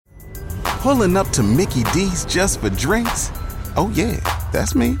Pulling up to Mickey D's just for drinks? Oh yeah,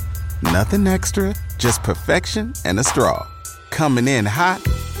 that's me. Nothing extra, just perfection and a straw. Coming in hot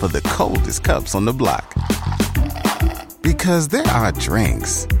for the coldest cups on the block. Because there are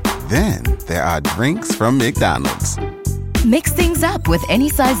drinks. Then there are drinks from McDonald's. Mix things up with any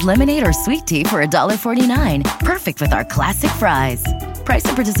size lemonade or sweet tea for $1.49. Perfect with our classic fries. Price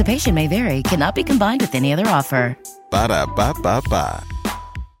and participation may vary. Cannot be combined with any other offer. Ba-da-ba-ba-ba.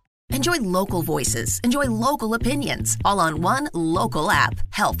 Enjoy local voices. Enjoy local opinions. All on one local app.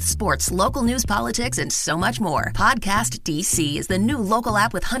 Health, sports, local news, politics, and so much more. Podcast DC is the new local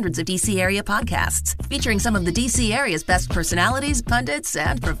app with hundreds of DC area podcasts, featuring some of the DC area's best personalities, pundits,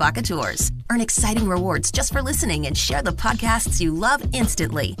 and provocateurs. Earn exciting rewards just for listening and share the podcasts you love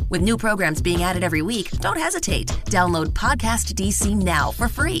instantly. With new programs being added every week, don't hesitate. Download Podcast DC now for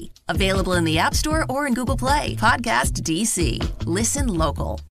free. Available in the App Store or in Google Play. Podcast DC. Listen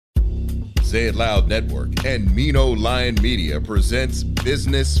local. Say It Loud Network and Mino Lion Media presents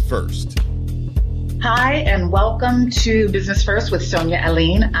Business First. Hi, and welcome to Business First with Sonia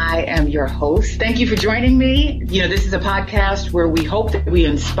Aline. I am your host. Thank you for joining me. This is a podcast where we hope that we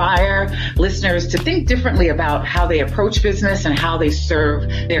inspire listeners to think differently about how they approach business and how they serve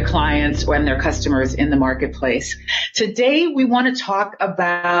their clients and their customers in the marketplace. Today, we want to talk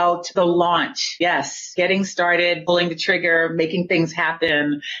about the launch. Yes, getting started, pulling the trigger, making things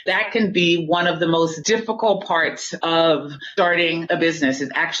happen. That can be one of the most difficult parts of starting a business, is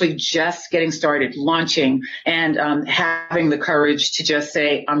actually just getting started, launching and having the courage to just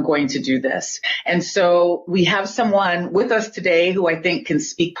say, I'm going to do this. And so we have someone with us today who I think can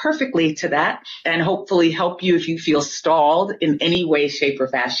speak perfectly to that and hopefully help you if you feel stalled in any way, shape, or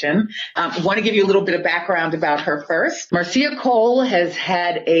fashion. I want to give you a little bit of background about her first. Marcia Cole has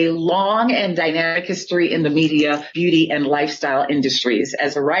had a long and dynamic history in the media, beauty, and lifestyle industries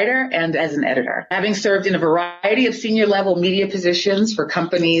as a writer and as an editor. Having served in a variety of senior level media positions for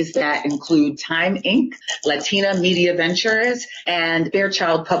companies that include Time Inc., Latina Media Ventures, and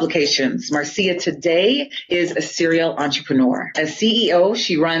Fairchild Publications. Marcia today is a serial entrepreneur. As CEO,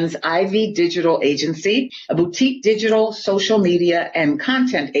 she runs Ivy Digital Agency, a boutique digital, social media, and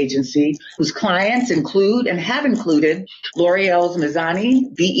content agency whose clients include and have included L'Oreal's Mizani,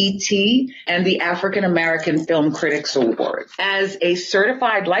 BET, and the African American Film Critics Award. As a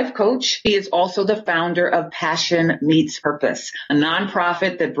certified life coach, she is also the founder of Passion Meets Purpose, a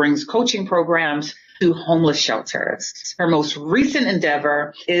nonprofit that brings coaching programs to homeless shelters. Her most recent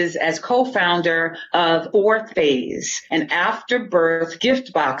endeavor is as co-founder of Fourth Phase, an after-birth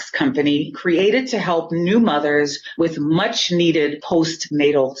gift box company created to help new mothers with much-needed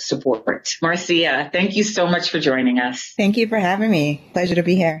postnatal support. Marcia, thank you so much for joining us. Thank you for having me. Pleasure to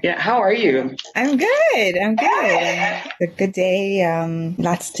be here. Yeah, how are you? I'm good. A good day,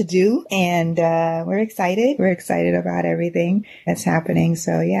 lots to do, and we're excited. We're excited about everything that's happening.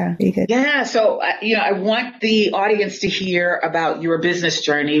 So yeah, be good. Yeah, so I want the audience to hear about your business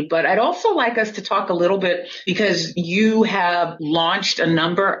journey, but I'd also like us to talk a little bit because you have launched a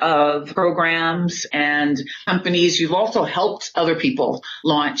number of programs and companies. You've also helped other people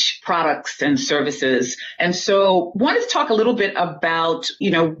launch products and services. And so I wanted to talk a little bit about,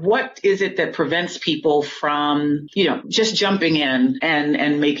 what is it that prevents people from, just jumping in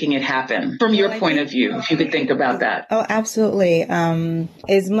and making it happen from your point of view, if you could think about that. Oh, absolutely.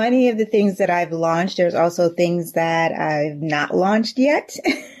 As many of the things that I've launched, there's also things that I've not launched yet.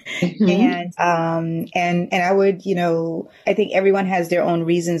 Mm-hmm. And I would, I think everyone has their own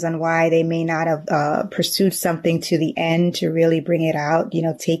reasons on why they may not have pursued something to the end to really bring it out,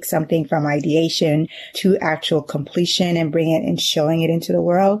 take something from ideation to actual completion and bring it and showing it into the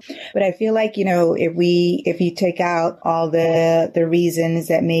world. But I feel like, if you take out all the reasons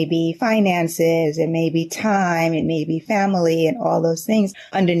that may be finances, it may be time, it may be family and all those things,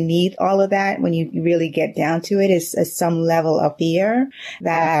 underneath all of that, when you really get down to it, is some level of fear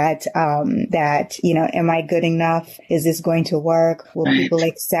that, am I good enough? Is this going to work? Will people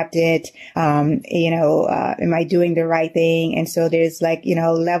accept it? Am I doing the right thing? And so there's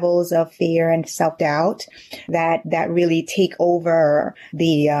levels of fear and self-doubt that really take over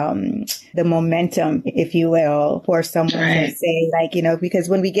the momentum, if you will, for someone to say because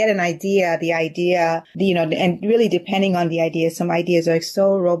when we get an idea, the idea, and really depending on the idea, some ideas are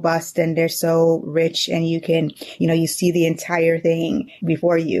so robust and they're so rich and you can, you see the entire thing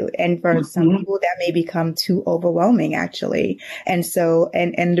before you. And for some people that may become too overwhelming, actually. And so,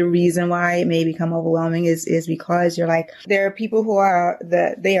 and the reason why it may become overwhelming is because you're like, there are people who are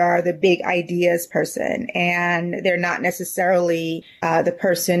they are the big ideas person, and they're not necessarily the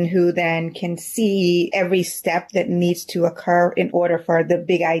person who then can see every step that needs to occur in order for the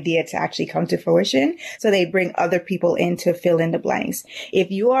big idea to actually come to fruition. So they bring other people in to fill in the blanks.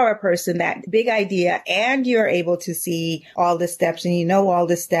 If you are a person that big idea and you're able to see all the steps and you know all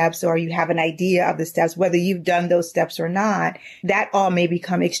the steps, or you have an idea of the steps, whether you've done those steps or not, that all may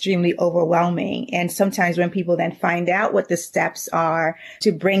become extremely overwhelming. And sometimes when people then find out what the steps are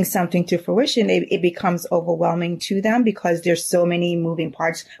to bring something to fruition, it becomes overwhelming to them because there's so many moving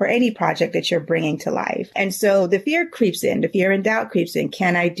parts for any project that you're bringing to life. And so the fear creeps in, the fear and doubt creeps in.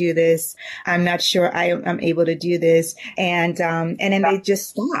 Can I do this? I'm not sure I'm able to do this. And then they just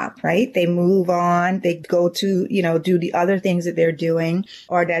stop, right? They move on. They go to, do the other things that they're doing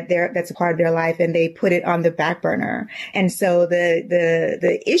or that's a part of their life, and they put it on the back burner. And so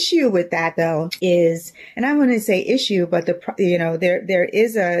the issue with that though is, and I'm going to say issue, but there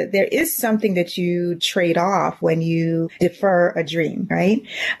is something that you trade off when you defer a dream, right?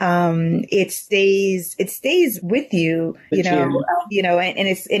 It stays with you,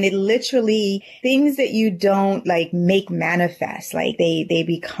 and it literally things that you don't like make manifest, like they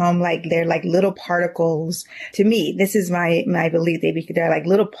become like, they're like little particles. To me, this is my belief. They're like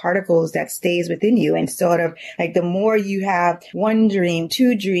little particles that stays within you. And sort of like the more you have one dream,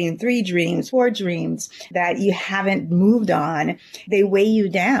 two dreams, three dreams, four dreams that you haven't moved on, they weigh you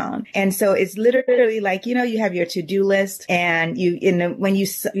down. And so it's literally like, you have your to-do list, and when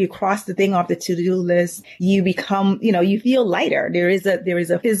you cross the thing off the to-do list, you become, you feel lighter. There is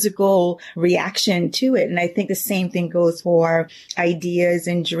a physical reaction to it. And I think the same thing goes for ideas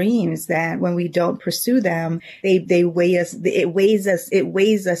and dreams, that when we don't pursue them, they weigh us, it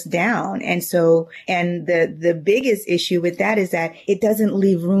weighs us down. And so, and the biggest issue with that is that it doesn't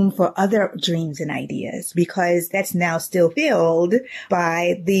leave room for other dreams and ideas, because that's now still filled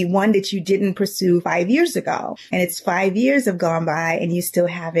by the one that you didn't pursue 5 years ago. And it's 5 years have gone by and you still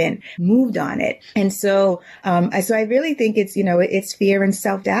haven't moved on it. And so, so I really think it's, it's fear and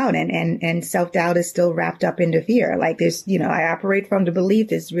self-doubt, and self-doubt is still wrapped up into fear. Like there's, I operate from the belief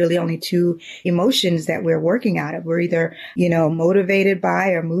there's really only two emotions that we're working out of. We're either, motivated by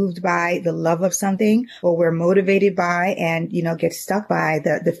or moved by the love of something, or we're motivated by and, get stuck by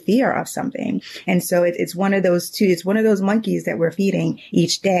the fear of something. And so it's one of those two. It's one of those monkeys that we're feeding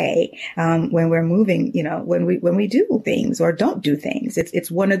each day, when we're moving, when we do things or don't do things.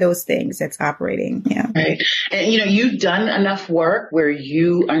 It's one of those things that's operating. Yeah. Right. And, you've done enough work where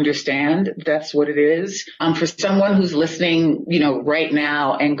you understand that's what it is. For someone who's listening, right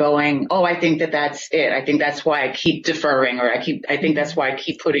now and going, oh, I think that's it. I think that's why I keep deferring, or I think that's why I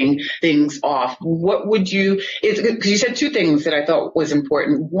keep putting things off. What would you, because you said two things that I thought was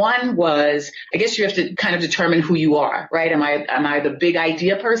important. One was, I guess you have to kind of determine who you are, right? Am I the big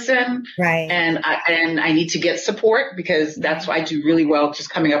idea person? Right. And I need to get support, because that's why I do really well just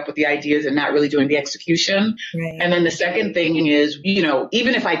coming up with the ideas and not really doing the execution. Right. And then the second thing is,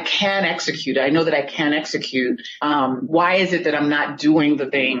 even if I can execute, I know that I can execute. Why is it that I'm not doing the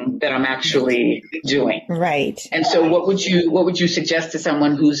thing that I'm actually doing? Right. And so what would you suggest to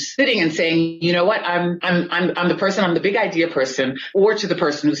someone who's sitting and saying, you know what, I'm the person, I'm the big idea person, or to the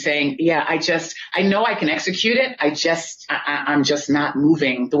person who's saying, yeah, I know I can execute it. I'm just not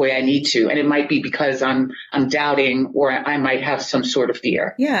moving the way I need to. And it might be because I'm doubting, or I might have some sort of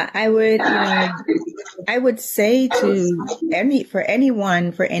fear. Yeah, I would say for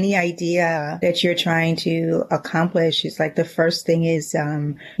any idea that you're trying to accomplish, it's like the first thing is,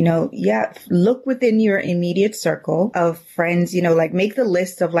 look within your immediate circle of friends, like make the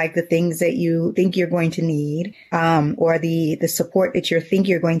list of like the things that you think you're going to need, or the support that you think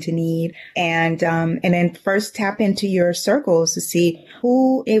you're going to need. And then first tap into your circles to see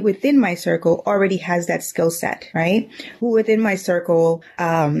who within my circle already has that skill set, right? Who within my circle,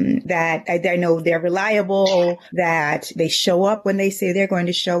 that I know they're reliable, that they show up when they say they're going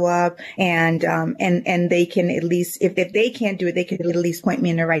to show up, and they can at least, if they can't do it, they can at least point me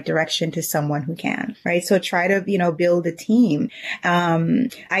in the right direction to someone who can, right? So try to, build a team.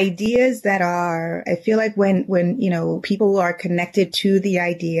 Ideas that are, I feel like when people are connected to the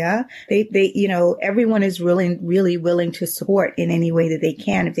idea, they everyone is really willing to support in any way that they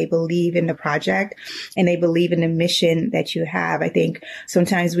can if they believe in the project and they believe in the mission that you have. I think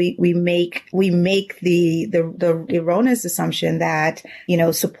sometimes we make the erroneous assumption that,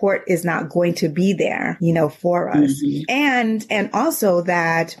 support is not going to be there, for us. Mm-hmm. And also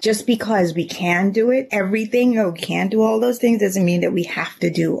that just because we can do it, everything, or we can do all those things, doesn't mean that we have to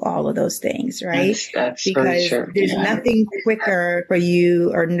do all of those things, right? That's because very true. There's nothing quicker for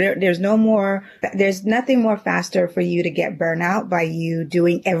you, or there's nothing more faster for you to get burnout by you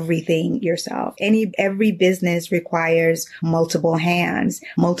doing everything yourself. Every business requires multiple hands,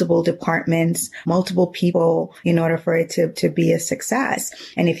 multiple departments, multiple people in order for it to be a success.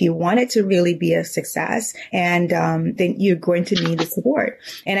 And if you want it to really be a success, and then you're going to need the support.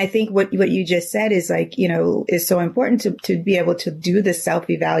 And I think what you just said is like, is so important to be able to do the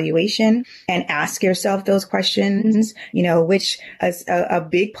self-evaluation and ask yourself those questions, which a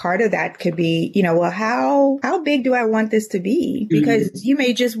big part of that could be, well, how big do I want this to be? Because you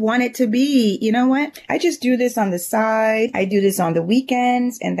may just want it to be, what? I just do this on the side. I do this on the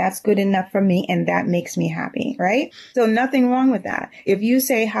weekends, and that's good enough for me. And that makes me happy, right? So nothing wrong with that. If you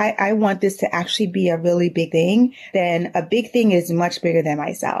say, hi, I want this to actually be a really big thing, then a big thing is much bigger than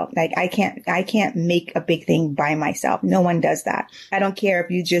myself. Like I can't make a big thing by myself. No one does that. I don't care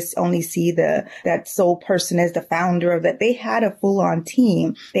if you just only see that sole person as the founder of that. They had a full on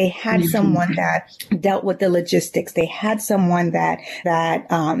team. They had someone that dealt with the logistics. They had someone that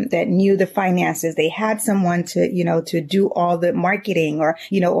knew the finances. They had someone to do all the marketing,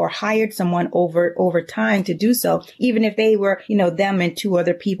 or hired someone over time to do so, even if they were, them and two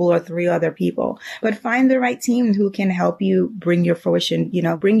other people or three other people. But find the right team who can help you bring your fruition,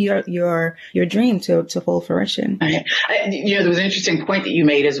 bring your dream to full fruition. There was an interesting point that you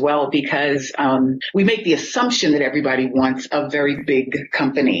made as well, because we make the assumption that everybody wants a very big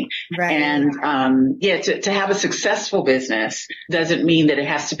company. Right. And to have a successful business doesn't mean that it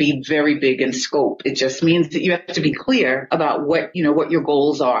has to be very big in scope. It just means that you have to be clear about what your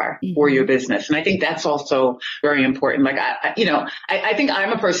goals are for your business. And I think that's also very important. Like, I think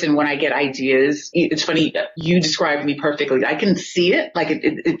I'm a person, when I get ideas, it's funny, you described me perfectly. I can see it, like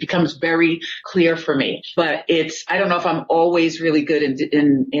it becomes very clear for me, but I don't know if I'm always really good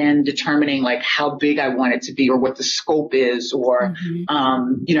in determining like how big I want it to be, or what the scope is, or,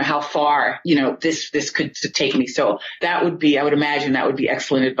 how far, this could take me. So I would imagine that would be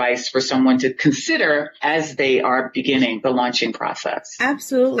excellent advice for someone to consider as they are beginning the launching process.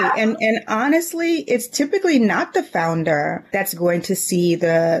 Absolutely. And honestly, it's typically not the founder that's going to see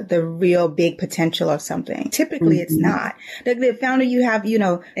the real big potential of something. Typically it's not. The founder, you have,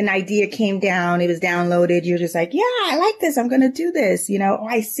 an idea came down, it was downloaded. You're just like, yeah, I like this. I'm going to do this.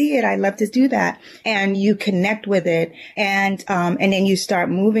 I see it. I love to do that. And you connect with it, and then you start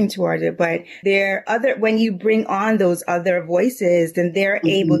moving towards it. But when you bring on those other voices, then they're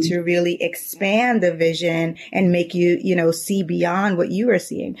able to really expand the vision and make you, see beyond what you are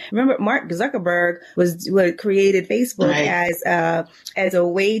seeing. Remember, Mark Zuckerberg created Facebook as a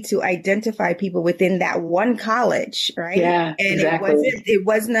way to identify people within that one college, right? Yeah, and exactly. It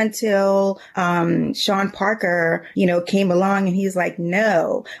wasn't until Sean Parker, came along, and he's like,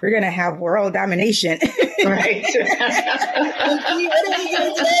 no, we're going to have world domination. Right. What are we going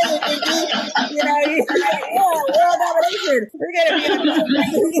to do? He's like, yeah, world domination. We're going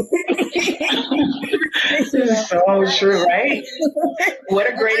to be so true, right?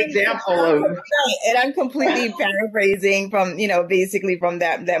 What a great example of. And I'm completely paraphrasing from, basically from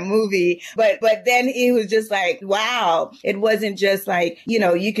that movie. But then he was just like, wow, it wasn't just like,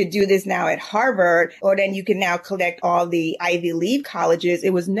 you could do this now at Harvard, or then you can now collect all the Ivy League colleges.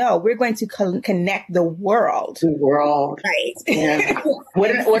 It was, no, we're going to connect the world. The world. Right. Yeah.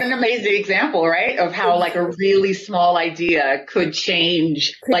 What an amazing example, right? Of how like a really small idea could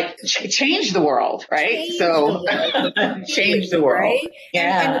change the world, right? Change the world. Right?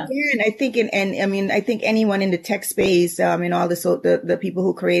 Yeah. And again, I think anyone in the tech space, and all the people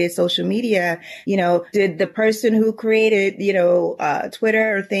who created social media, did the person who created,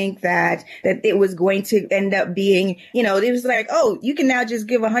 Twitter think that it was going to end up being, it was like, oh, you can now just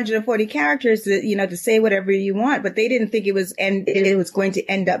give 140 characters to say whatever you want, but they didn't think it was going to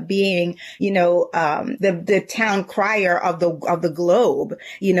end up being, the town crier of the globe,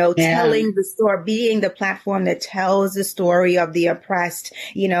 telling the story, being the platform that tells the story of the oppressed,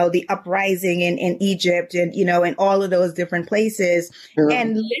 the uprising in Egypt, and, and all of those different places,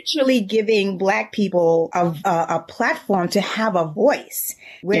 and literally giving Black people a platform to have a voice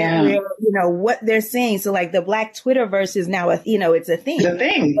where what they're saying. So like the Black Twitterverse is now it's a thing. It's a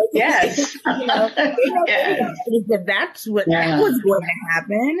thing. Yes. That's what was going to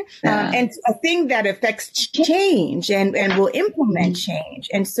happen. And a thing that affects change and will implement change.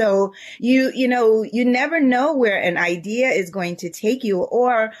 And so you never know where an idea is going to take you,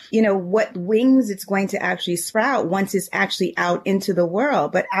 or, what wings it's going to actually sprout once it's actually out into the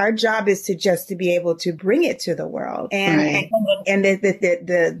world. But our job is to be able to bring it to the world. And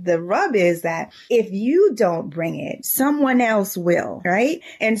the rub is that if you don't bring it, someone else will, right?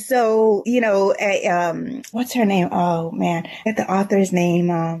 And so, what's her name? Oh man, get the author's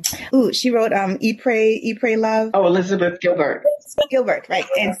name. She wrote Eat, Pray, Love. Oh, Elizabeth Gilbert. Gilbert, right.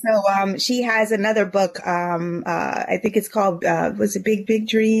 And so she has another book, I think it's called was it Big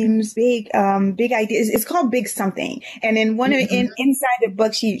Dreams, Big Ideas. It's called Big Something. And in inside the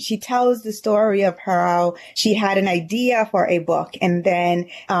book she tells the story of how she had an idea for a book, and then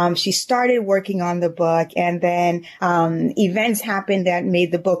she started working on the book, and then events happened that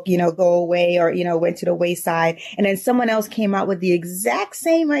made the book go away, or went to the wayside, and then someone else came out with the exact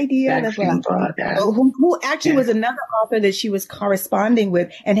same idea, who actually was another author that she was corresponding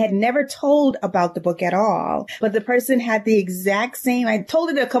with and had never told about the book at all. But the person had the exact same, I told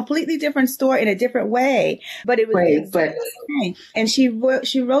it a completely different story in a different way, but it was the same. And she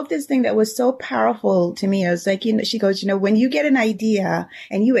wrote this thing that was so powerful to me. It was like, she goes, when you get an idea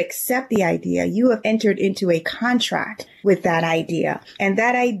and you accept the idea, you have entered into a contract with that idea. And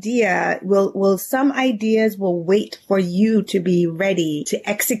that idea some ideas will wait for you to be ready to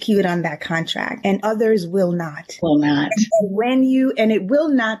execute on that contract, and others will not. And it will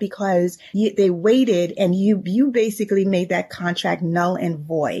not, because they waited, and you basically made that contract null and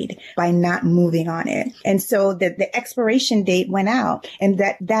void by not moving on it. And so the expiration date went out, and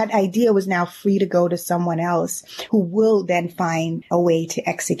that idea was now free to go to someone else who will then find a way to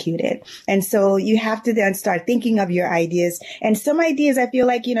execute it. And so you have to then start thinking of your ideas. And some ideas, I feel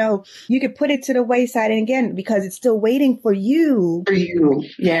like, you could put it to the wayside, and again, because it's still waiting for you.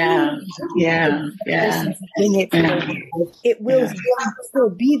 Yeah. It will still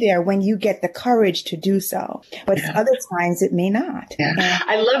be there when you get the courage to do so. But other times it may not. Yeah.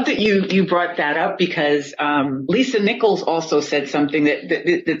 I love that you brought that up, because Lisa Nichols also said something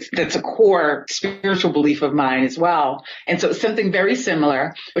that's a core spiritual belief of mine as well. And so it's something very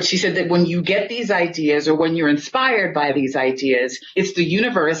similar. But she said that when you get these ideas, or when you're inspired by these ideas, it's the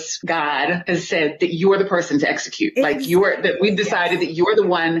universe, God has said that you're the person to execute. That we've decided that you're the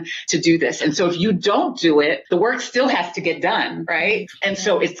one to do this. And so if you don't do it, the work still has to get done, right? And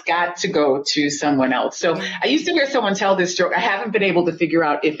so it's got to go to someone else. So I used to hear someone tell this joke. I haven't been able to figure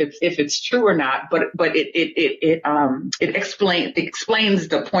out if it's true or not, but it explains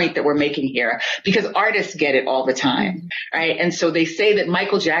the point that we're making here, because artists get it all the time, right? And so they say that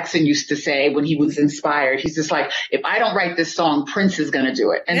Michael Jackson used to say when he was inspired, he's just like, if I don't write this song, Prince is going to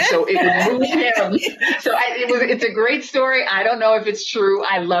do it. And so it would move him. So it's a great story. I don't know if it's true.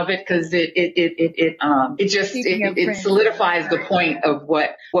 I love it, because it solidifies the point of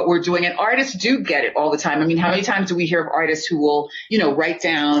what we're doing. And artists do get it all the time. I mean, how many times do we hear of artists who will, write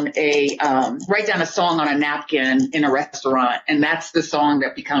down a song on a napkin in a restaurant, and that's the song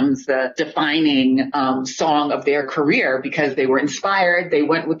that becomes the defining song of their career, because they were inspired, they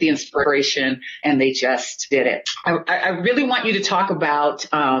went with the inspiration, and they just did it. I really want you to talk about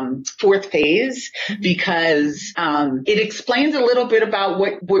Fourth Phase, because it explains a little bit about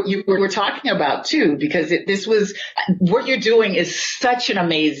what you were talking about too, because what you're doing is such an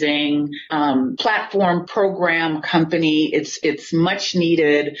amazing platform, program, company. It's much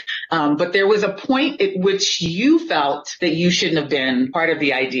needed. But there was a point at which you felt that you shouldn't have been part of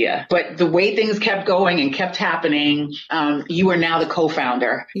the idea. But the way things kept going and kept happening, you are now the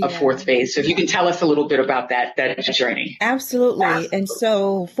co-founder of Fourth Phase. So if you can tell us a little bit about that journey. Absolutely. And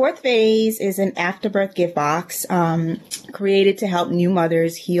so Fourth Phase is an afterbirth gift box created to help new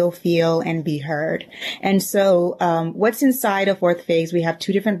mothers heal, feel, and be heard. And so what's inside of Fourth Phase, we have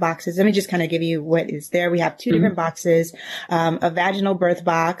two different boxes. Let me just kind of give you what is there. We have two different boxes, a vaginal birth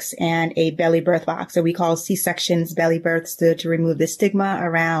box and a belly birth box. So we call C-sections belly births to remove the stigma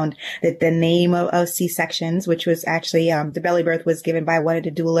around the name of C-sections, which was actually the belly birth was given by one of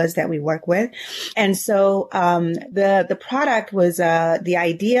the doulas that we work with. And so the product was the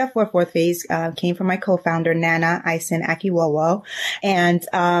idea for Fourth Phase came from my co-founder, Nana Ison Akiwowo. And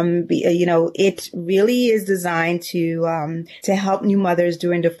it really is designed to help new mothers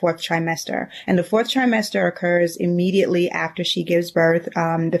during the fourth trimester. And the fourth trimester occurs immediately after she gives birth.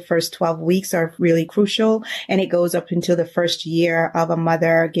 The first 12 weeks are really crucial, and it goes up until the first year of a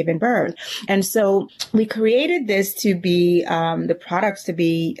mother giving birth. And so we created this to be, the products to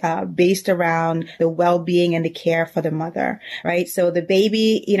be based around the well-being and the care for the mother, right? So the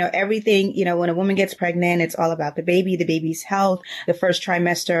baby, everything, when a woman gets pregnant, it's all about the baby's health. The first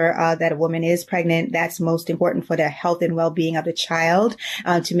trimester that a woman is pregnant, that's most important for the health health and well-being of the child,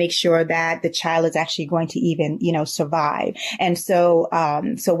 to make sure that the child is actually going to even, survive. And so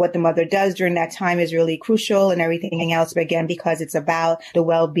what the mother does during that time is really crucial and everything else. But again, because it's about the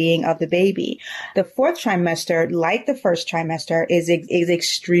well-being of the baby. The fourth trimester, like the first trimester, is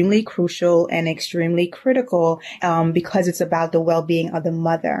extremely crucial and extremely critical, because it's about the well-being of the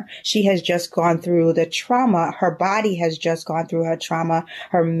mother. She has just gone through the trauma. Her body has just gone through her trauma.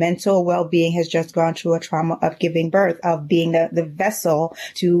 Her mental well-being has just gone through a trauma of giving birth, of being the vessel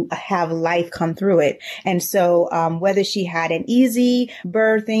to have life come through it. And so, whether she had an easy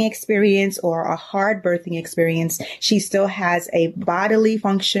birthing experience or a hard birthing experience, she still has a bodily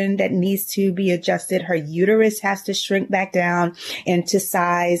function that needs to be adjusted. Her uterus has to shrink back down into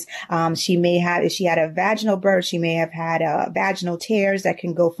size. She may have, if she had a vaginal birth, she may have had vaginal tears that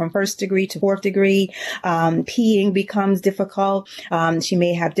can go from first degree to fourth degree. Peeing becomes difficult. She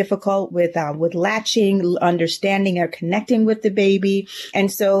may have difficult with latching, understanding or connecting with the baby.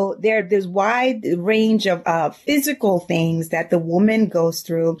 And so there's wide range of physical things that the woman goes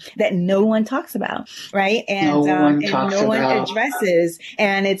through that no one talks about, right? And no one addresses.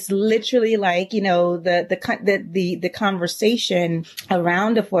 And it's literally like, the conversation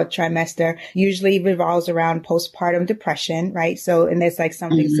around the fourth trimester usually revolves around postpartum depression, right? So, and there's like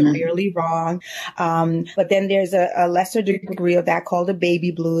something severely wrong. But then there's a lesser degree of that called the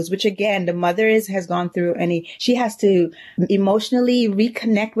baby blues, which again, the mother has gone through she has to emotionally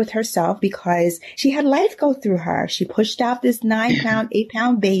reconnect with herself because she had life go through her. She pushed out this 9-pound,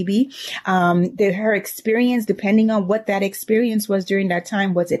 8-pound baby. Her experience, depending on what that experience was during that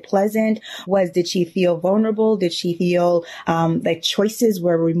time, was it pleasant? Did she feel vulnerable? Did she feel like choices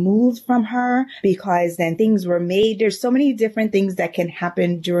were removed from her because then things were made? There's so many different things that can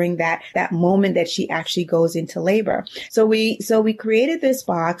happen during that moment that she actually goes into labor. So we created this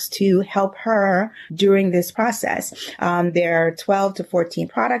box to help her during this process. There are 12 to 14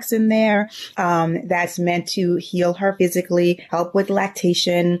 products in there that's meant to heal her physically, help with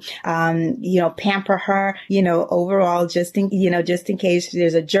lactation, pamper her, overall, just in case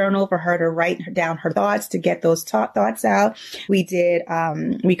there's a journal for her to write down her thoughts, to get those thoughts out. We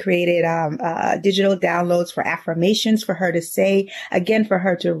created digital downloads for affirmations for her to say, again, for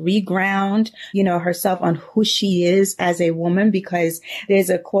her to reground, herself on who she is as a woman, because there's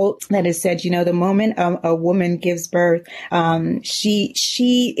a quote that has said, the moment a woman gives birth, she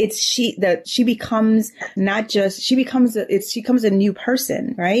becomes a new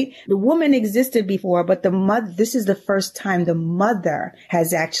person, right? The woman existed before, but this is the first time the mother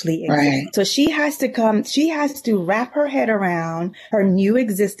has actually existed. Right. So she has to wrap her head around her new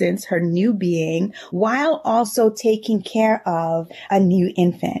existence, her new being, while also taking care of a new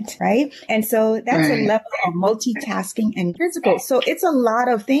infant, right? And so that's a level of multitasking and physical. So it's a lot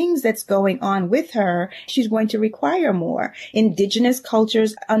of things that's going on with her. She's going to require more. Indigenous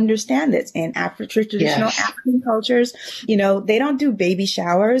cultures understand this. In traditional African cultures, they don't do baby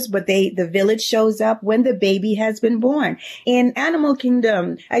showers, but the village shows up when the baby has been born. In Animal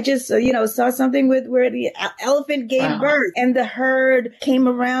Kingdom, I just, saw something where the elephant gave birth and the herd came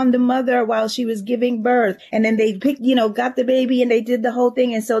around the mother while she was giving birth. And then they picked, got the baby and they did the whole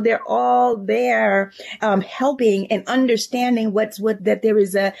thing. And so they're all there, helping and understanding that there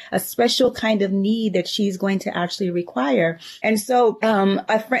is a special kind of need that she's going to actually require. And so,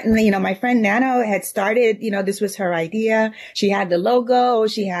 my friend Nana had started, this was her idea. She had the logo,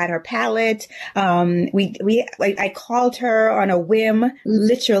 she had her palette. I called her on a whim,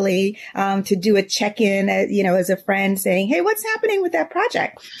 literally, to do a check-in, as a friend saying, hey, what's happening with that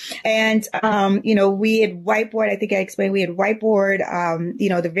project? And, we had whiteboard, I think I explained, we had whiteboard,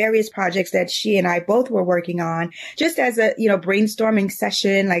 the various projects that she and I both were working on, just as a, brainstorming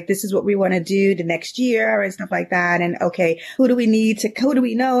session, like this is what we want to do the next year and stuff like that. And okay, who do we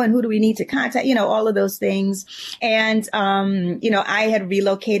know and who do we need to contact, all of those things. And, I had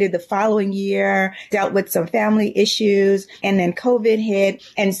relocated the following year, dealt with some family issues, and then COVID hit.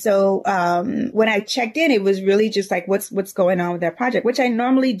 And so, when I checked in, it was really just like, what's going on with that project, which I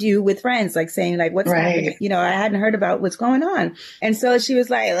normally do with friends, like saying like, what's happening? I hadn't heard about what's going on. And so she was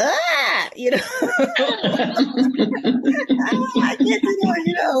like,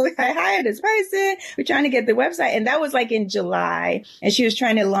 I hired this person. We're trying to get the website. And that was like in July. And she was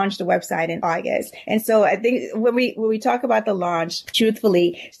trying to launch the website in August. And so I think when we talk about the launch,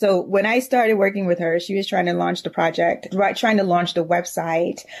 truthfully, so when I started working with her, she was trying to launch the project, trying to launch the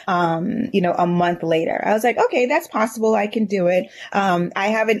website, a month later. I was like, okay, that's possible. I can do it. I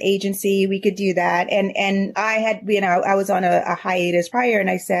have an agency. We could do that. And I had, I was on a hiatus prior, and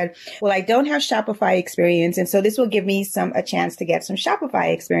I said, well, I don't have Shopify experience. And so this will give me a chance to get some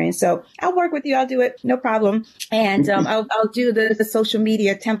Shopify experience. experience. So I'll work with you. I'll do it. No problem. And, I'll do the social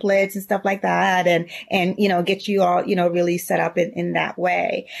media templates and stuff like that. And, get you all, really set up in that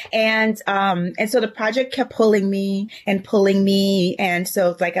way. And so the project kept pulling me. And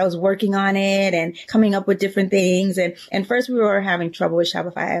so it's like I was working on it and coming up with different things. And first we were having trouble with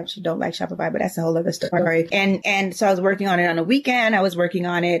Shopify. I actually don't like Shopify, but that's a whole other story. And so I was working on it on a weekend. I was working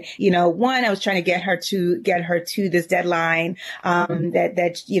on it, I was trying to get her to this deadline,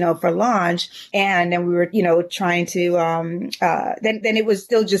 that for launch. And then we were, trying to, then it was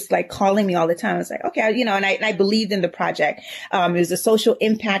still just like calling me all the time. I was like, okay, and I believed in the project. It was a social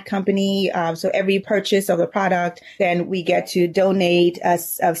impact company. So every purchase of the product, then we get to donate a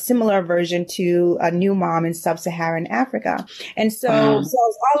similar version to a new mom in sub-Saharan Africa. And so, I was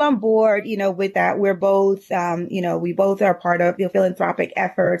all on board, with that. We're both, we both are part of philanthropic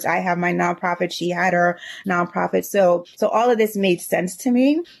efforts. I have my nonprofit. She had her nonprofit. So all of this made sense to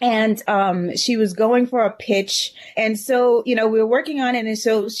me. And, she was going for a pitch. And so, we were working on it. And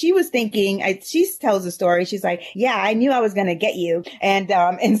so she was thinking, she tells the story. She's like, yeah, I knew I was going to get you. And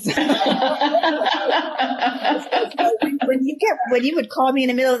so when you would call me in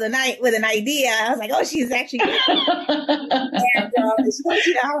the middle of the night with an idea, I was like, oh, she's actually, and, she goes,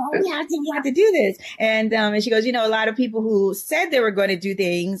 we have to do this. And she goes, a lot of people who said they were going to do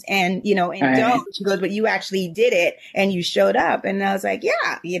things and don't. She goes, but you actually did it and you showed up. And I was like,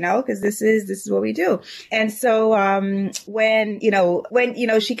 yeah, because this is what we do. And so, when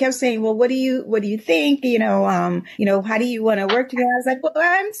she kept saying, well, what do you think? How do you want to work together? I was like, well,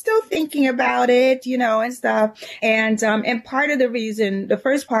 I'm still thinking about it, and stuff. And part of the reason, the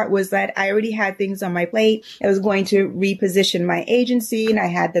first part was that I already had things on my plate. I was going to reposition my agency and I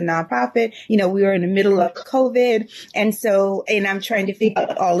had the nonprofit. We were in the middle of COVID. And I'm trying to figure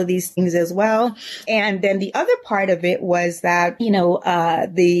out all of these things as well. And then the other part of it was that,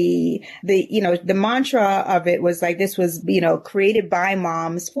 the mantra of it was like, this was, created by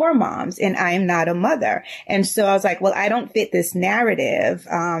moms for moms, and I am not a mother. And so I was like, well, I don't fit this narrative,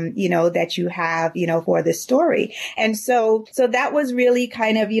 that you have, for this story. And so that was really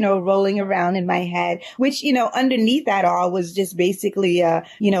kind of, rolling around in my head, which, underneath that all was just basically,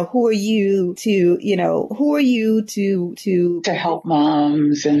 who are you to help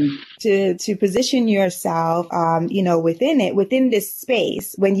moms and to position yourself, within this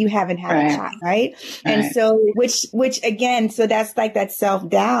space when you haven't had a child, right? And so, which again, so that's like that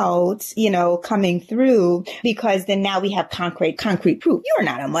self-doubt, coming through, because then now we have concrete proof. You're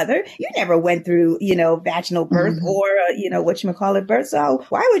not a mother. You never went through, vaginal birth or, birth. So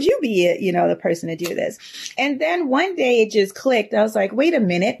why would you be, the person to do this? And then one day it just clicked. I was like, wait a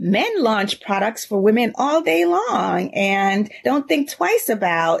minute. Men launch products for women all day long and don't think twice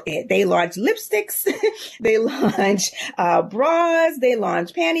about it. They launch lipsticks. They launch, bras. They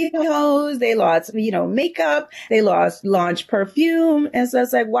launch pantyhose. They launch, makeup. They launch perfume. And so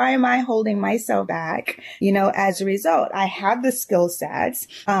it's like, why am I holding myself back? As a result, I have the skill sets.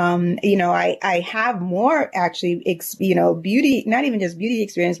 I have more actually, beauty, not even just beauty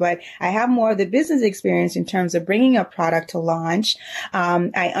experience, but I have more of the business experience in terms of bringing a product to launch.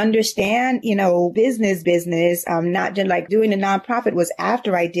 I understand, business, not just like doing a nonprofit was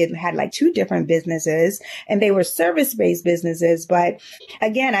after I had like 2 different businesses and they were service-based businesses. But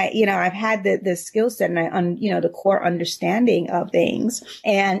again, I've had the skill set and the core understanding of things,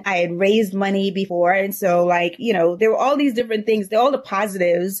 and I had raised money before. And so there were all these different things. All the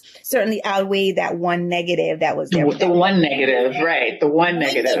positives certainly outweighed that one negative that was there. The one negative, right. The one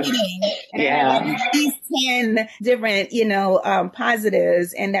negative. Yeah. These 10 different,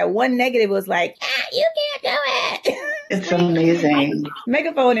 positives. And that one negative was like, you can't do it. It's amazing.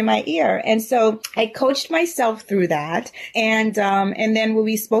 Megaphone in my ear. And so I coached myself through that. And then when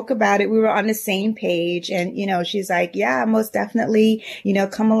we spoke about it, we were on the same page. And, she's like, yeah, most definitely,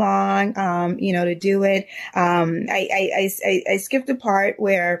 come along, to do it. I skipped the part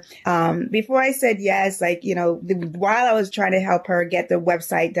where, before I said yes, while I was trying to help her get the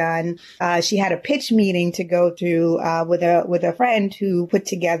website done, she had a pitch meeting to go through, with a friend who put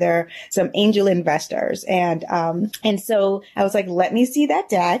together some angel investors. And so I was like, let me see that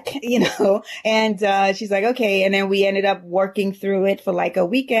deck, and she's like, okay. And then we ended up working through it for like a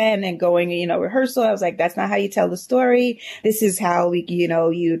weekend and going, rehearsal. I was like, that's not how you tell the story. This is how we,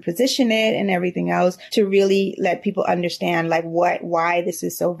 you position it and everything else to really let people understand why this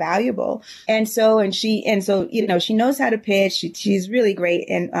is so valuable. And so she knows how to pitch. She's really great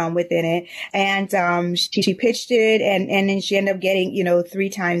within it. And, she pitched it and then she ended up getting, 3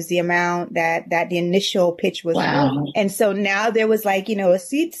 times the amount that the initial pitch was. Wow. And so now there was like, a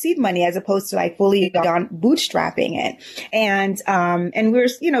seed money as opposed to like fully on bootstrapping it. And we're,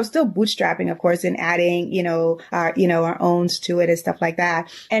 still bootstrapping, of course, and adding, our owns to it and stuff like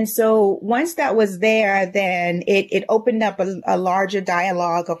that. And so once that was there, then it opened up a larger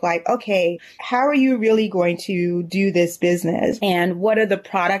dialogue of like, okay, how are you really going to do this business? And what are the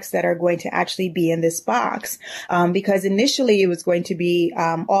products that are going to actually be in this box? Because initially it was going to be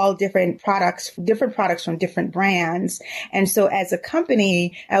all different products from different brands. And so as a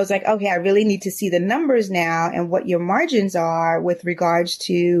company, I was like, okay, I really need to see the numbers now and what your margins are with regards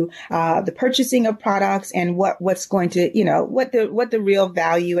to the purchasing of products and what's going to, what the real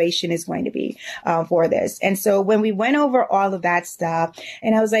valuation is going to be for this. And so when we went over all of that stuff,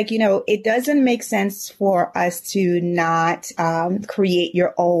 and I was like, it doesn't make sense for us to not create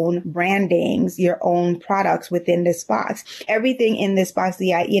your own brandings, your own products within this box. Everything in this box,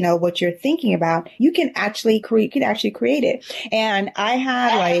 what you're thinking about, you can actually create it. And I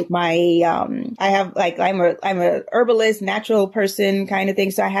had like I'm a herbalist, natural person kind of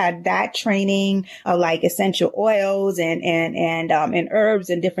thing. So I had that training of like essential oils and herbs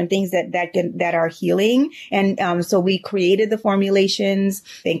and different things that are healing. And so we created the formulations,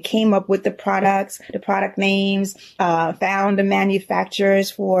 then came up with the products, the product names, found the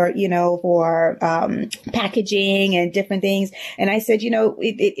manufacturers for packaging and different things. And I said,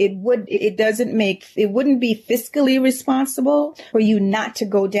 it wouldn't be fiscally responsible for you not to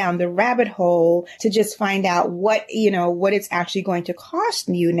go down the rabbit hole to just find out what it's actually going to cost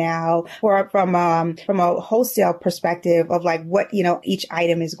you now from a wholesale perspective of like what, each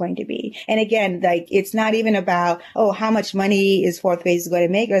item is going to be. And again, like it's not even about, how much money is Fourth Phase going to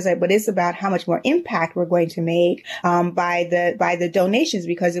make, but it's about how much more impact we're going to make by the donations,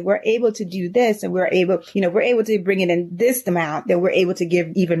 because if we're able to do this and we're able to bring it in this amount, then we're able to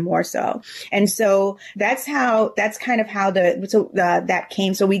give even more so. And so that's kind of how that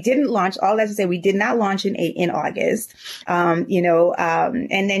came. So we didn't launch, all that to say, we did not launch in August, and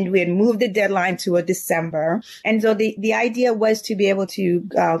then we had moved the deadline to a December. And so the idea was to be able to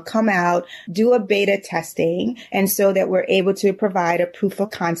come out, do a beta testing, and so that we're able to provide a proof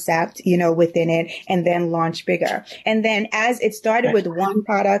of concept, within it, and then launch bigger. And then as it started with one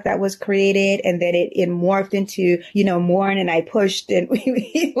product that was created, and then it morphed into, more, and I pushed, and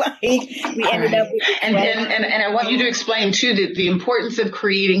we ended up with and I want you to explain too that the importance of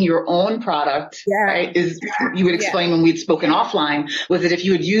creating your own product, right, is you would explain when we'd spoken offline, was that if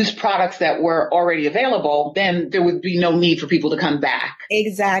you had used products that were already available, then there would be no need for people to come back.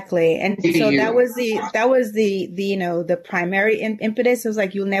 Exactly. And so that was the primary impetus. It was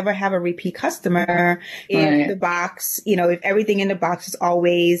like, you'll never have a repeat customer if the box, if everything in the box is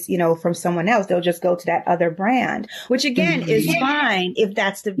always, from someone else. They'll just go to that other brand, which again is fine if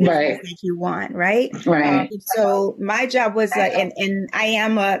that's the business that you want, right? Right. So my job was and I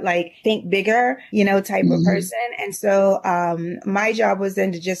am a think bigger, type of person. And so my job was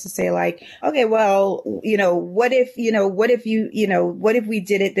then to say like, okay, well, what if we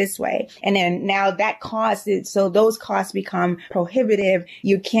did it this way? And then now that cost is, so those costs become prohibitive.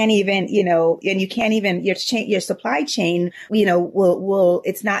 You can't even, and you can't even, your supply chain, will,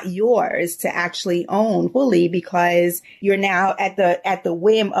 it's not yours to actually own fully, because you're now at the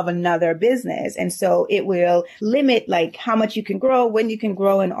whim of another business. And so it will limit like how much you can grow, when you can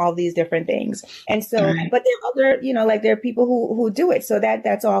grow, and all these different things. And so, but there are other, there are people who do it. So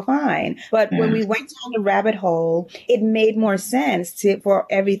that's all fine. But when we went down the rabbit hole, it made more sense for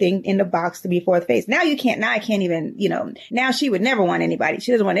everything in the box to be Fourth Phase. Now I can't even, now she would never want anybody.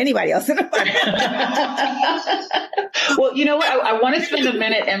 She doesn't want anybody else in the box. Well, you know what? I want to spend a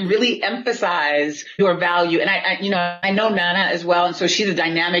minute and really emphasize your value. And I know Nana as well. And so she's a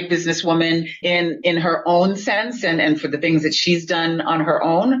dynamic businesswoman in her own sense and for the things that she's done on her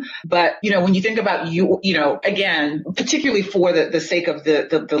own. But, when you think about again, particularly for the sake of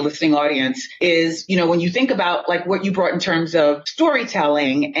the listening audience, is, when you think about like what you brought in terms of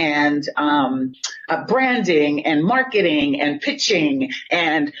storytelling and branding and marketing and pitching,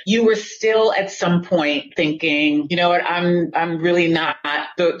 and you were still at some point thinking, you know what, I'm really not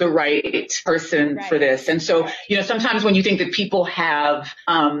the right person for this. And so, sometimes when you think that people have,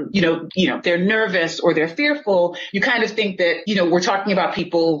 they're nervous or they're fearful, you kind of think that, we're talking about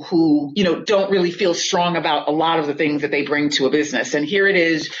people who, don't really feel strong about a lot of the things that they bring to a business. And here it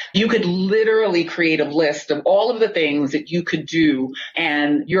is, you could literally create a list of all of the things that you could do.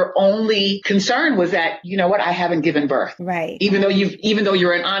 And your only concern was that, I haven't given birth. Right. Even though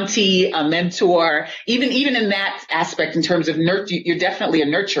you're an auntie, a mentor, even in that aspect in terms of you're definitely a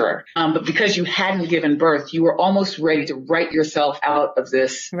nurturer. But because you hadn't given birth, you were almost ready to write yourself out of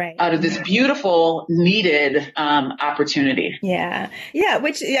this, beautiful, needed, opportunity. Yeah. Yeah.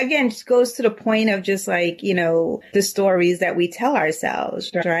 Which again just goes to the point of just like, you know, the stories that we tell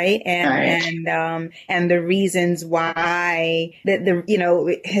ourselves, right? And the reasons why you know,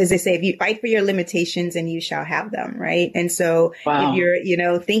 as they say, if you fight for your limitations and you shall have them, right? And so if you're, you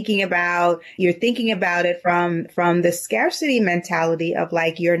know, thinking about it from the scarcity mentality of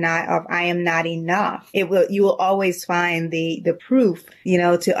like, I am not enough. You will always find the proof, you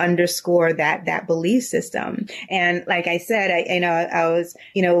know, to underscore that belief system. And like I said, I was,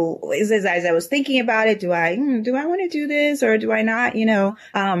 you know, as I was thinking about it, do I want to do this or do I not? You know,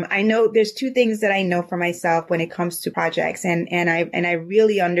 I know there's two things that I know for myself when it comes to projects, and I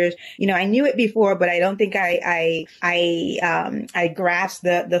really you know, I knew it before, but I don't think I grasped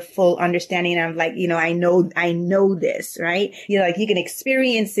the full understanding of like, you know, I know this, right? You know, like you can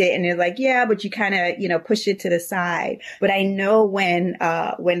experience it and it's like, yeah, but you kind of, you know, push it to the side. But I know when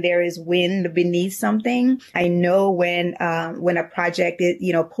there is wind beneath something, I know when a project,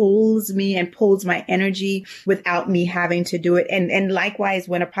 you know, pulls me and pulls my energy without me having to do it. And likewise,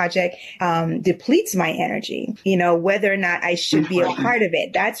 when a project, depletes my energy, you know, whether or not I should be a part of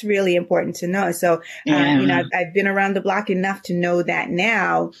it, that's really important to know. So, you know, I've been around the block enough to know that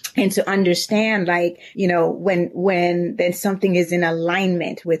now and to understand, like, you know, when then something is in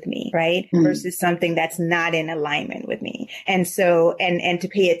alignment with me, right? Versus something that's not in alignment with me. And so, and to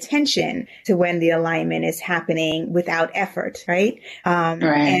pay attention to when the alignment is happening without effort, right?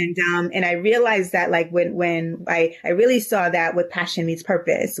 And I realized that like when I really saw that with Passion Meets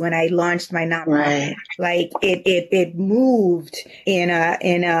Purpose, when I launched my nonprofit, like it moved in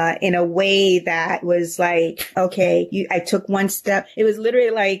a way that was like, okay, I took one step. It was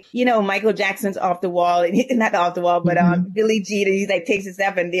literally like, you know, Michael Jackson's Off the Wall, not off the wall, but Billie Jean, and he like takes a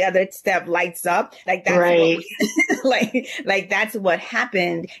step and the other step lights up. Like that's like that's what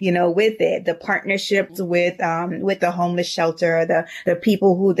happened, you know, with it. The partnerships with the homeless shelter, the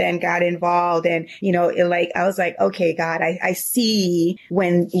people who then got involved, and you know, I was like, okay, God, I see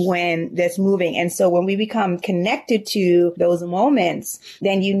when that's moving. And so when we become connected to those moments,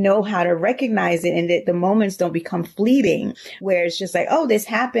 then you know how to recognize it, and that the moments don't become fleeting, where it's just like, oh, this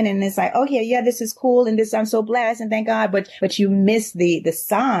happened, and it's like, okay, yeah, this is cool, and this, I'm so blessed, and thank God, but you miss the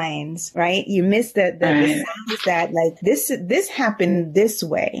signs, right? You miss the signs that like this happened this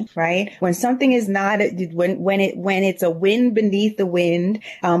way, right? When something is not, when it's a wind beneath the wind,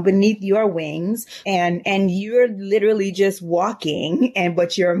 beneath your wings, and you're literally just walking,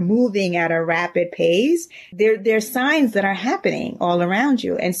 but you're moving at a rapid pace, there's signs that are happening all around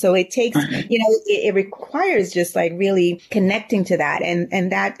you. And so it takes, you know, it requires just like really connecting to that.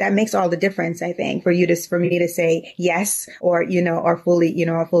 And that makes all the difference, I think, for me to say yes, or, you know, or fully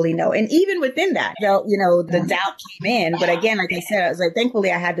no. And even within that, you know, the doubt came in. But again, like I said, I was like,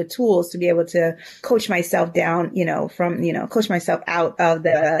 thankfully I had the tools to be able to coach myself down, you know, coach myself out of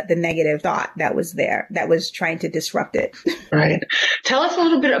the negative thought that was there, that was trying to disrupt it. Right. Tell us a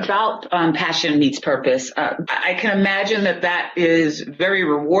little bit about Passion Meets Purpose. I can imagine that is very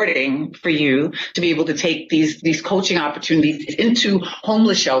rewarding for you to be able to take these coaching opportunities into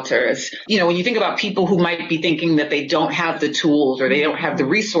homeless shelters. You know, when you think about people who might be thinking that they don't have the tools or they don't have the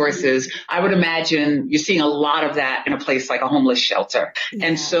resources, I would imagine you're seeing a lot of that in a place like a homeless shelter. Yeah.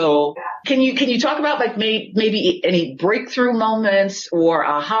 And so can you talk about like maybe any breakthrough moments or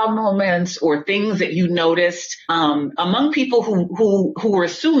aha moments or things that you noticed among people who were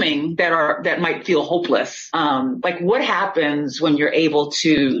assuming that might feel hopeless? Like what happens when you're able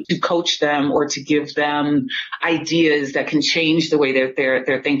to coach them or to give them ideas that can change the way that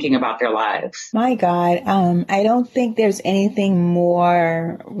they're thinking about their lives? My God, I don't think there's anything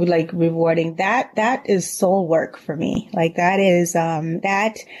more like rewarding. That is soul work for me. Like that is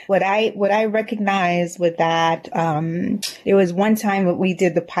what I recognize with that. There was one time we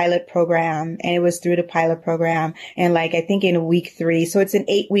did the pilot program, and it was through the pilot program, and like I think in week 3, so it's an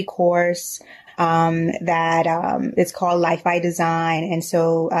 8-week course. It's called Life by Design. And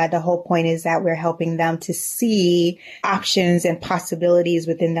so, the whole point is that we're helping them to see options and possibilities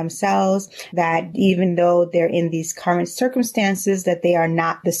within themselves, that even though they're in these current circumstances, that they are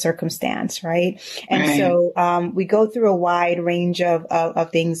not the circumstance, right? And so, we go through a wide range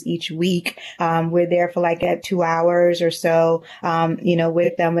of things each week. We're there for like 2 hours or so, you know,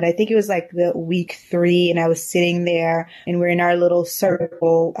 with them. But I think it was like the week 3, and I was sitting there and we're in our little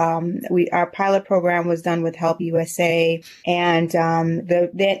circle. Our pilot pilot program was done with Help USA. And,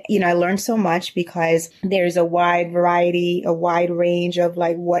 I learned so much because there's a wide range of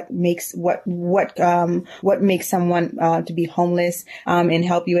like what makes someone, to be homeless. In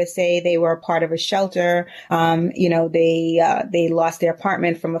Help USA, they were a part of a shelter. They lost their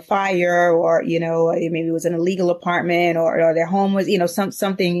apartment from a fire, or, maybe it was an illegal apartment, or their home was,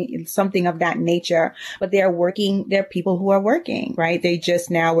 something of that nature. But they're people who are working, right? They just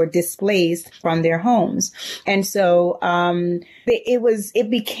now were displaced from their homes. And so, it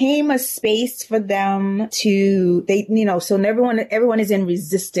became a space for them so everyone is in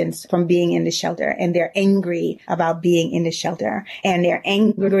resistance from being in the shelter, and they're angry about being in the shelter, and they're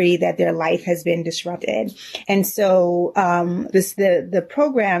angry that their life has been disrupted. And so, the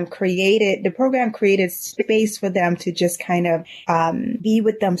program created space for them to just kind of, be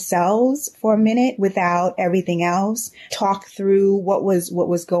with themselves for a minute without everything else, talk through what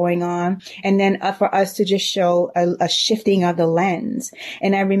was going on. And then for us to just show a shifting of the lens.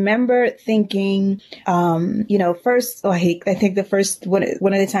 And I remember thinking, first, I think the first one of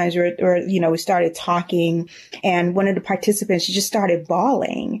the times we started talking, and one of the participants, she just started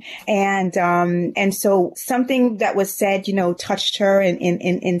bawling. And so something that was said, touched her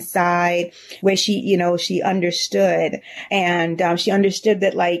inside, where she understood. And, she understood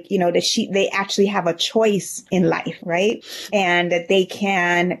that they actually have a choice in life, right? And that they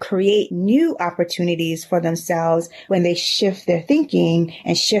can create new opportunities for themselves when they shift their thinking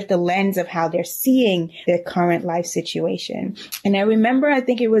and shift the lens of how they're seeing their current life situation. And I remember, I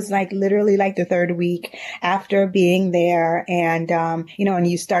think it was literally the third week after being there, and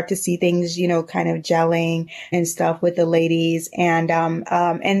you start to see things, kind of gelling and stuff with the ladies. And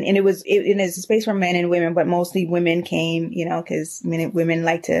it is a space for men and women, but mostly women came, because women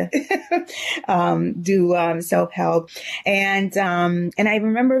like to do self-help. And I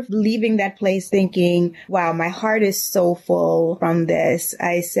remember leaving that place thinking, wow, my heart is so full from this.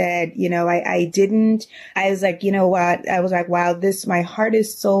 I said, I was like, what? I was like, wow, my heart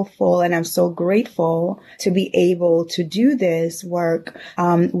is so full, and I'm so grateful to be able to do this work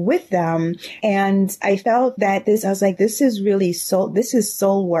with them. And I felt that I was like, this is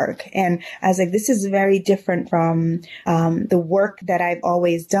soul work. And I was like, this is very different from the work that I've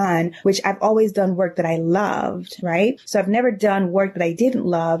always done, which I've always done work that I loved, right? So I've never done work that I didn't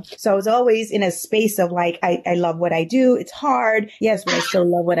love. So I was always in a space of I love what I do. It's hard. Yes, but I still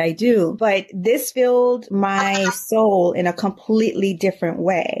love what I do. But this filled my soul in a completely different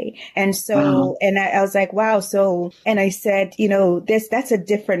way. And so, and I was like, wow. So, and I said, that's a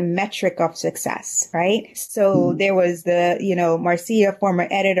different metric of success, right? So there was Marcia, former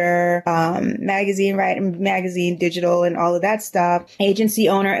editor, magazine, digital, and all of that stuff, agency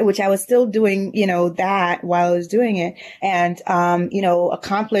owner, which I was still doing, that while I was doing it. And,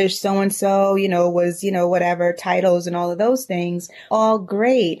 accomplished so-and-so, was, whatever titles and all of those things, all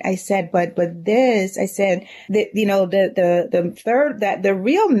great. I said, but this, I said that, the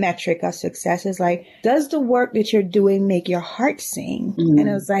real metric of success is does the work that you're doing make your heart sing? Mm-hmm. And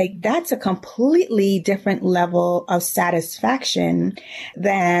I was like, that's a completely different level of satisfaction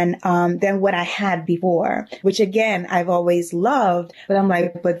than what I had before, which again, I've always loved, but I'm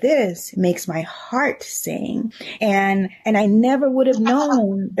like, but this makes my heart sing. And I never would have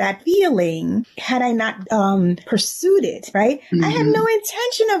known that feeling had I not pursued it, right? Mm-hmm. I had no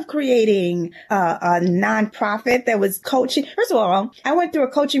intention of creating a nonprofit that was coaching. First of all, I went through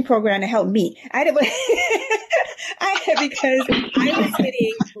a coaching program to help me. Because I was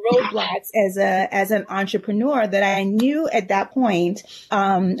hitting roadblocks as an entrepreneur that I knew at that point.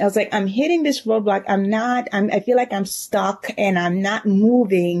 I was like, I'm hitting this roadblock. I feel like I'm stuck, and I'm not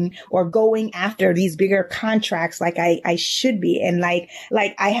moving or going after these bigger contracts like I should be. And like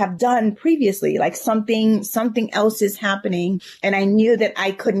I have done previously, something else is happening, and I knew that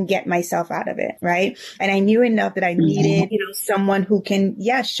I couldn't get myself out of it. Right. And I knew enough that I needed, someone who can,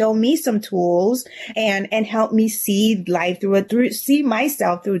 show me some tools and help me see life see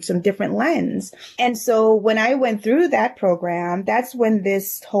myself through some different lens. And so when I went through that program, that's when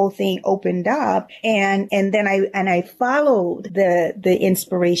this whole thing opened up. And then I followed the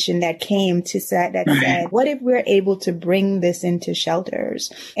inspiration that came to said, what if we're able to bring this into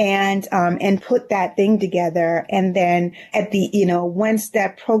shelters and put that thing together? And then at the, once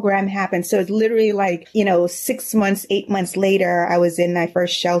that program happened, so it's literally 6 months, 8 months later, I was in my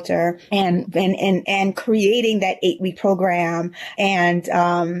first shelter and creating that 8-week program. And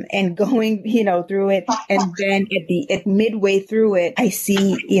and going, through it. And then at midway through it, I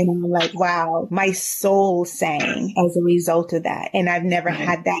see, like, wow, my soul sang as a result of that. And I've never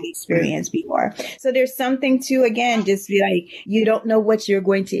had that experience before. So there's something to, again, just be like, you don't know what you're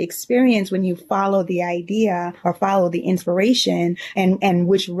going to experience when you follow the idea or follow the inspiration and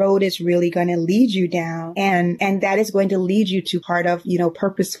which road is really going to lead you down. And that is going to lead you to part of,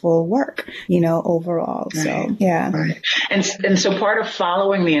 purposeful work, overall. Right. So, yeah. Right. And so part of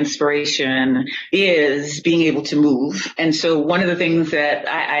following the inspiration is being able to move. And so one of the things that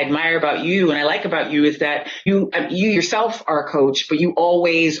I admire about you and I like about you is that you yourself are a coach, but you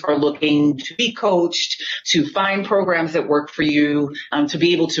always are looking to be coached, to find programs that work for you, to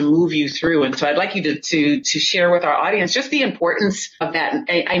be able to move you through. And so I'd like you to share with our audience just the importance of that.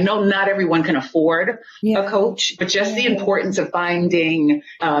 I know not everyone can afford a coach, but just the importance of finding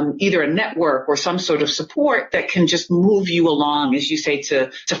either a network or some sort of support that can just move you along, as you say,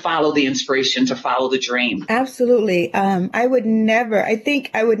 to follow the inspiration, to follow the dream. Absolutely. I would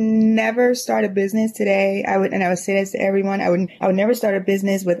never start a business today. I would say this to everyone. I would never start a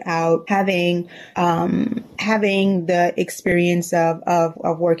business without having the experience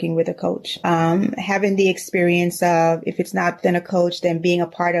of working with a coach, having the experience of, if it's not then a coach, then being a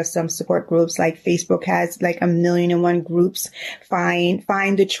part of some support groups. Like Facebook has like 1,000,001 groups.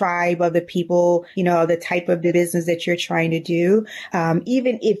 Find the tribe of the people, the type of the business that you're trying to do.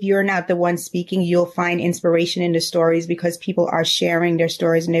 Even if you're not the one speaking, you'll find inspiration in the stories because people are sharing their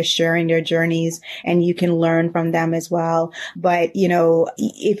stories and they're sharing their journeys, and you can learn from them as well. But,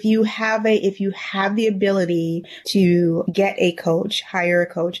 if you have the ability to get a coach, hire a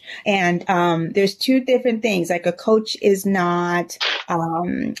coach. And there's two different things. Like, a coach is not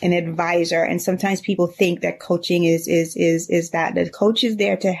an advisor. And sometimes people think that coaching is that. The coach is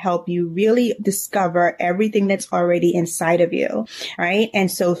there to help you really discover everything that's already inside of you, right? And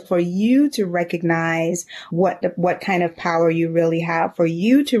so for you to recognize what kind of power you really have, for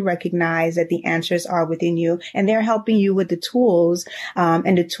you to recognize that the answers are within you, and they're helping you with the tools.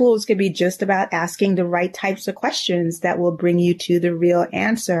 And the tools could be just about asking the right types of questions that will bring you to the real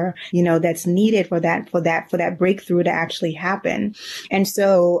answer, that's needed for that breakthrough to actually happen. And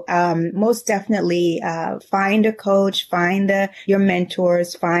so, most definitely, find a coach, find your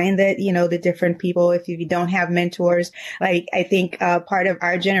mentors, find the different people. If you don't have mentors, like, I think, part of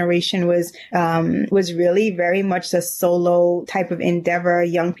our generation was really very much a solo type of endeavor.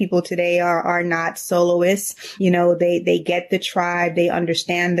 Young people today are not soloists. They get the tribe, they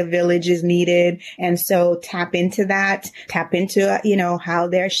understand the village is needed. And so tap into how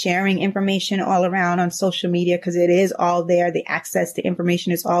they're sharing information all around on social media, because it is all there. The access to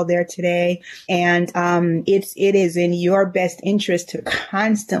information is all there today. And, it is in your best interest to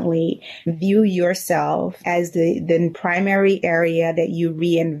constantly view yourself as the primary area that you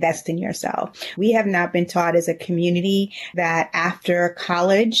reinvest in yourself. We have not been taught as a community that after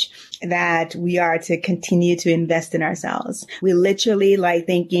college that we are to continue to invest in ourselves. We literally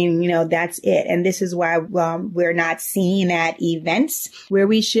thinking, that's it. And this is why we're not seen at events where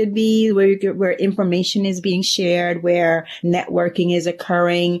we should be, where information is being shared, where networking is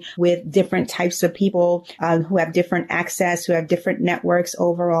occurring with different types of people who have different access, who have different networks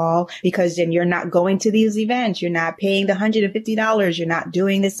overall, because then you're not going to these events. You're not paying the $150. You're not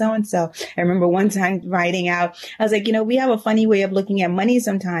doing this so-and-so. I remember one time writing out, I was like, we have a funny way of looking at money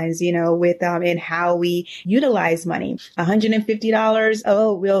sometimes, with in how we utilize money. $150.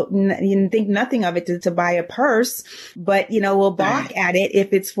 Oh, we'll think nothing of it to buy a purse, but we'll balk at it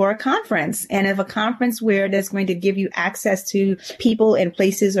if it's for a conference. And if a conference where that's going to give you access to people and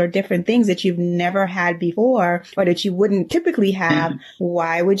places or different things that you've never had before or that you wouldn't typically have,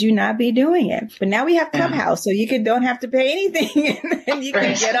 why would you not be doing it? But now we have Clubhouse, so you don't have to pay anything and you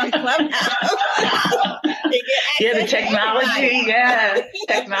can get on Clubhouse. The technology,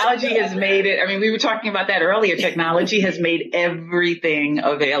 technology has made it. I mean, we were talking about that earlier. Technology has made everything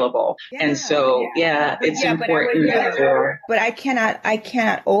available. And so, it's important. But I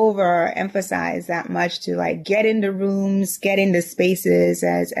cannot overemphasize that much to get into rooms, get into spaces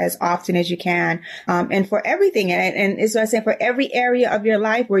as often as you can. And for everything. And so I say for every area of your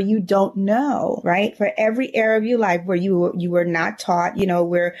life where you don't know, right? For every area of your life where you were not taught,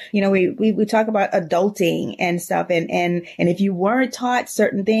 where, we talk about adulting. And stuff. And if you weren't taught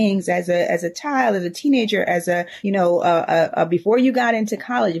certain things as a child, as a teenager, before you got into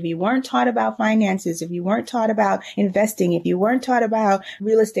college, if you weren't taught about finances, if you weren't taught about investing, if you weren't taught about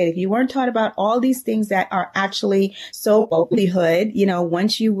real estate, if you weren't taught about all these things that are actually so livelihood,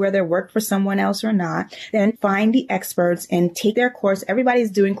 once you whether work for someone else or not, then find the experts and take their course.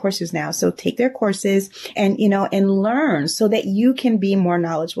 Everybody's doing courses now. So take their courses and learn so that you can be more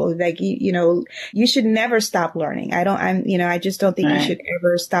knowledgeable. Like, you should never stop learning. I just don't think you should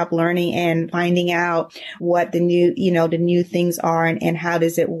ever stop learning and finding out what the new things are and how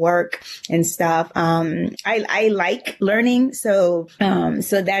does it work and stuff. I like learning. So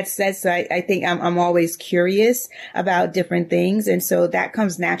that's I think I'm always curious about different things. And so that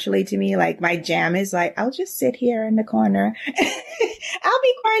comes naturally to me. Like my jam is like, I'll just sit here in the corner. I'll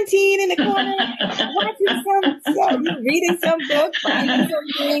be quarantined in the corner, watching reading some book, finding some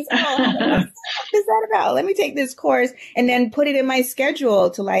things. Oh, what is that about? Let me take this course and then put it in my schedule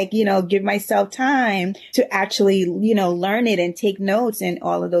to give myself time to actually, learn it and take notes and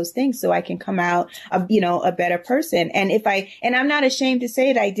all of those things so I can come out, a better person. And I'm not ashamed to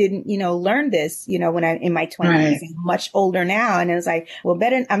say that I didn't, learn this, when I'm in my 20s, right. I'm much older now. And it was like, well,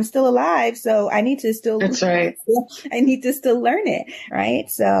 better, I'm still alive. So I need to still, that's right. I need to still learn it. Right.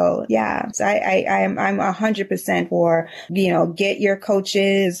 So yeah, so I'm 100% for, get your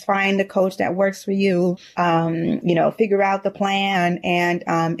coaches, find the coach that works for you, figure out the plan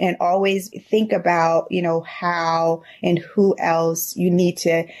and always think about, how and who else you need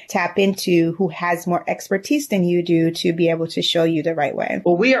to tap into who has more expertise than you do to be able to show you the right way.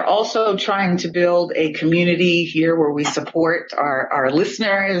 Well, we are also trying to build a community here where we support our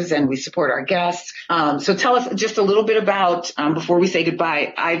listeners and we support our guests. So tell us just a little bit about, before we say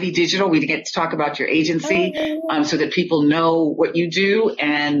goodbye, Ivy Digital. We get to talk about your agency so that people know what you do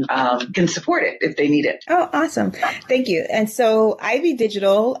and can support it if they need it. Oh, awesome. Thank you. And so Ivy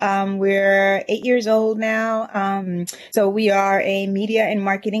Digital, we're 8 years old now. So we are a media and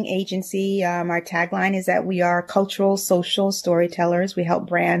marketing agency. Our tagline is that we are cultural, social storytellers. We help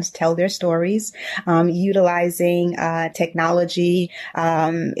brands tell their stories, utilizing technology,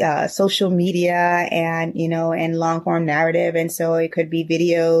 social media and long form narrative. And so it could be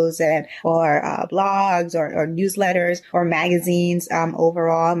videos or blogs or newsletters or magazines.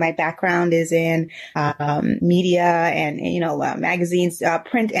 Overall, my background is in media and magazines,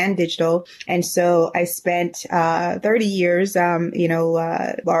 print and digital. And so I spent 30 years,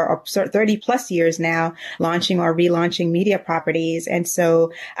 or 30 plus years now, launching or relaunching media properties. And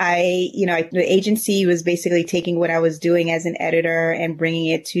so the agency was basically taking what I was doing as an editor and bringing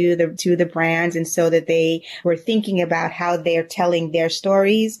it to the brands, and so that they were thinking about how they're telling their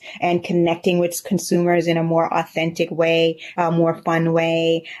stories and connecting with consumers in a more authentic way, more fun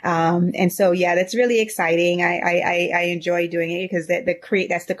way. And so, yeah, that's really exciting. I enjoy doing it because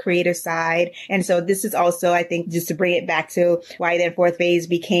that's the creative side. And so this is also, I think, just to bring it back to why then Fourth Phase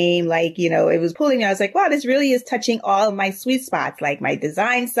became it was pulling me. I was like, wow, this really is touching all of my sweet spots, like my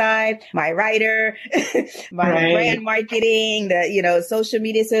design side, my writer, my brand marketing, the social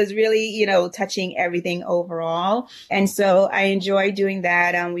media. So it's really, touching everything overall. And so I enjoy doing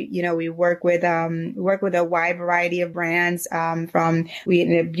that. We work with a wide variety of brands, from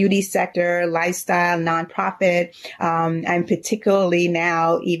in the beauty sector, lifestyle, nonprofit. I'm particularly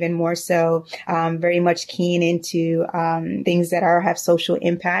now even more so, very much keen into, things that have social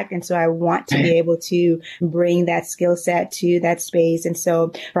impact. And so I want to be able to bring that skill set to that space. And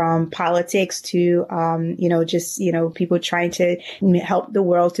so from politics to, people trying to help the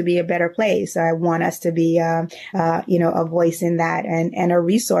world to be a better place. I want us to be, a voice in that and a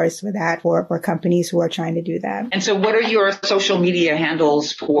resource for that for companies who are trying to do that. And so what are your social media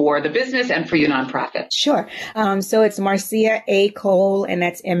handles for the business and for your nonprofit? Sure. So it's Marcia A. Cole, and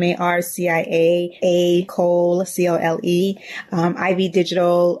that's Marcia A. Cole, Cole. Ivy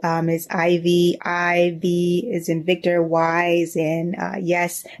Digital is Ivy. IV is in Victor. Y is in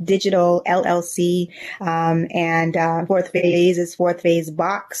Yes. Digital LLC. And Fourth Phase is Fourth Phase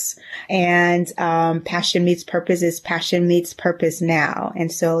Box. And Passion Meets Purpose is Passion Meets Purpose Now.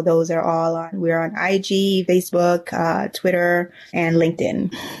 And so those are all we're on IG, Facebook, Twitter, and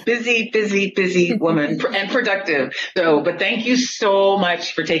LinkedIn. Busy woman and productive. But thank you so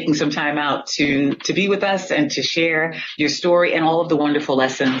much for taking some time out to be with us and to share your story and all of the wonderful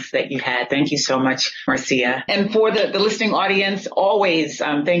lessons that you had. Thank you so much, Marcia. And for the listening audience, always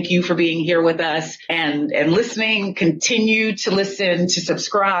thank you for being here with us and listening. Continue to listen, to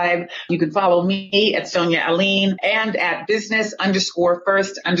subscribe. You can follow me at Sonia Aline and at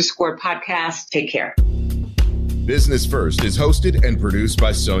business_first_podcast. Take care. Business First is hosted and produced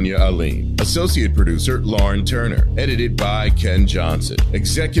by Sonia Aline. Associate producer, Lauren Turner. Edited by Ken Johnson.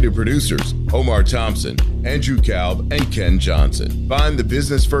 Executive producers, Omar Thompson, Andrew Kalb, and Ken Johnson. Find the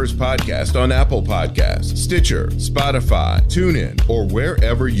Business First podcast on Apple Podcasts, Stitcher, Spotify, TuneIn, or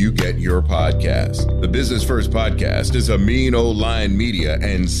wherever you get your podcasts. The Business First podcast is a Mean Old Lion Media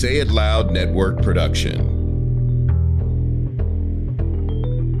and Say It Loud Network production.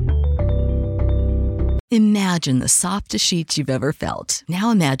 Imagine the softest sheets you've ever felt.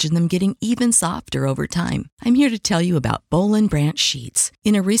 Now imagine them getting even softer over time. I'm here to tell you about Boll & Branch sheets.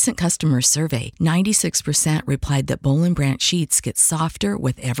 In a recent customer survey, 96% replied that Boll & Branch sheets get softer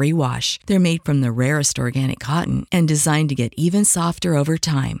with every wash. They're made from the rarest organic cotton and designed to get even softer over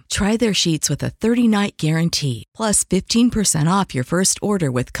time. Try their sheets with a 30-night guarantee, plus 15% off your first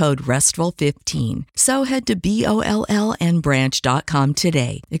order with code RESTFUL15. So head to BOLLandbranch.com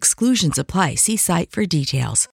today. Exclusions apply. See site for details.